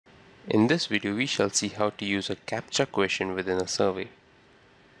In this video, we shall see how to use a Captcha question within a survey.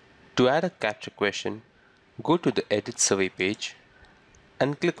 To add a Captcha question, go to the Edit Survey page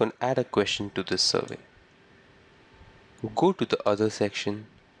and click on Add a question to this survey. Go to the Other section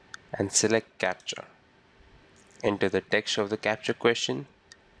and select Captcha. Enter the text of the Captcha question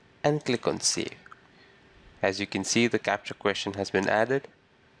and click on Save. As you can see, the Captcha question has been added.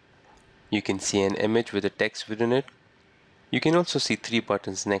 You can see an image with the text within it. You can also see 3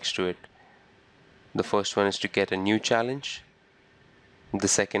 buttons next to it. The first one is to get a new challenge. The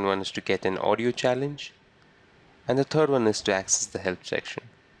second one is to get an audio challenge. And the third one is to access the help section.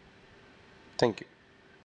 Thank you.